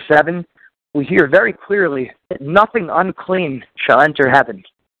 21:27, we hear very clearly that nothing unclean shall enter heaven.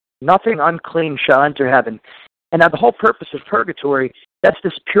 Nothing unclean shall enter heaven. And now the whole purpose of purgatory, that's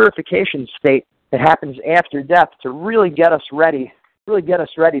this purification state that happens after death to really get us ready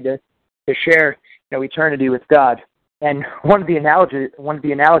to share eternity with God. And one of the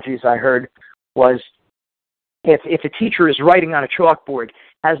analogies I heard was if a teacher is writing on a chalkboard,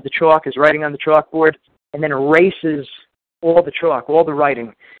 has the chalk, is writing on the chalkboard, and then erases all the chalk, all the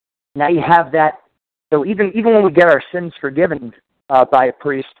writing. Now you have that. So even when we get our sins forgiven by a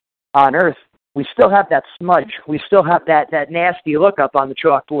priest on earth, we still have that smudge. We still have that nasty look up on the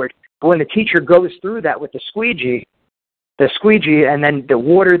chalkboard. But when the teacher goes through that with the squeegee, and then the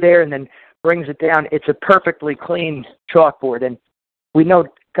water there, and then brings it down, it's a perfectly clean chalkboard. And we know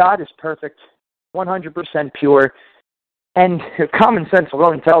God is perfect, 100% pure, and common sense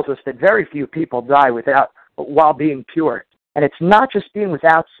alone tells us that very few people die while being pure. And it's not just being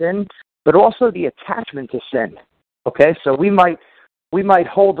without sin, but also the attachment to sin. Okay, so we might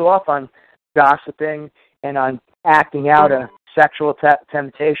hold off on gossiping and on acting out sexual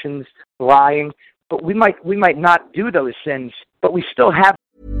temptations, lying, but we might not do those sins, but we still have.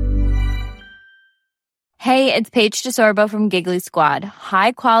 Hey, it's Paige DeSorbo from Giggly Squad.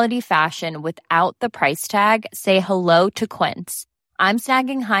 High quality fashion without the price tag. Say hello to Quince. I'm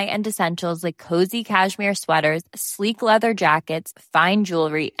snagging high-end essentials like cozy cashmere sweaters, sleek leather jackets, fine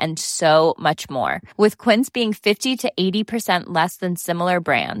jewelry, and so much more. With Quince being 50 to 80% less than similar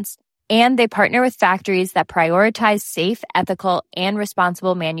brands. And they partner with factories that prioritize safe, ethical, and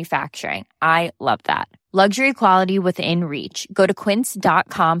responsible manufacturing. I love that. Luxury quality within reach. Go to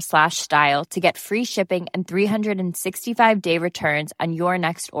quince.com/style to get free shipping and 365-day returns on your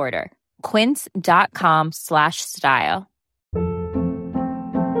next order. Quince.com/style.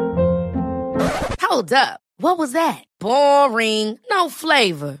 Hold up. What was that? Boring. No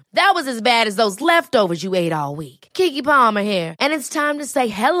flavor. That was as bad as those leftovers you ate all week. Keke Palmer here. And it's time to say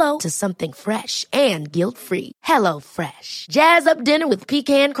hello to something fresh and guilt-free. Hello Fresh. Jazz up dinner with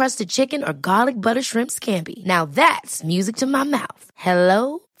pecan-crusted chicken or garlic butter shrimp scampi. Now that's music to my mouth.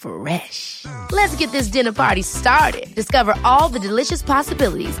 Hello Fresh. Let's get this dinner party started. Discover all the delicious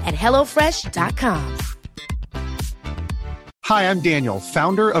possibilities at HelloFresh.com. Hi, I'm Daniel,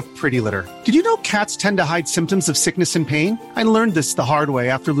 founder of Pretty Litter. Did you know cats tend to hide symptoms of sickness and pain? I learned this the hard way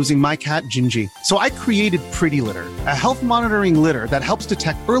after losing my cat, Gingy. So I created Pretty Litter, a health monitoring litter that helps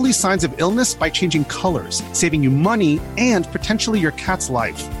detect early signs of illness by changing colors, saving you money and potentially your cat's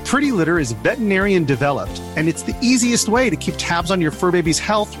life. Pretty Litter is veterinarian developed, and it's the easiest way to keep tabs on your fur baby's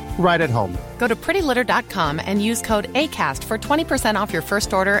health right at home. Go to prettylitter.com and use code ACAST for 20% off your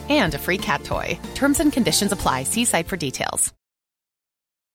first order and a free cat toy. Terms and conditions apply. See site for details.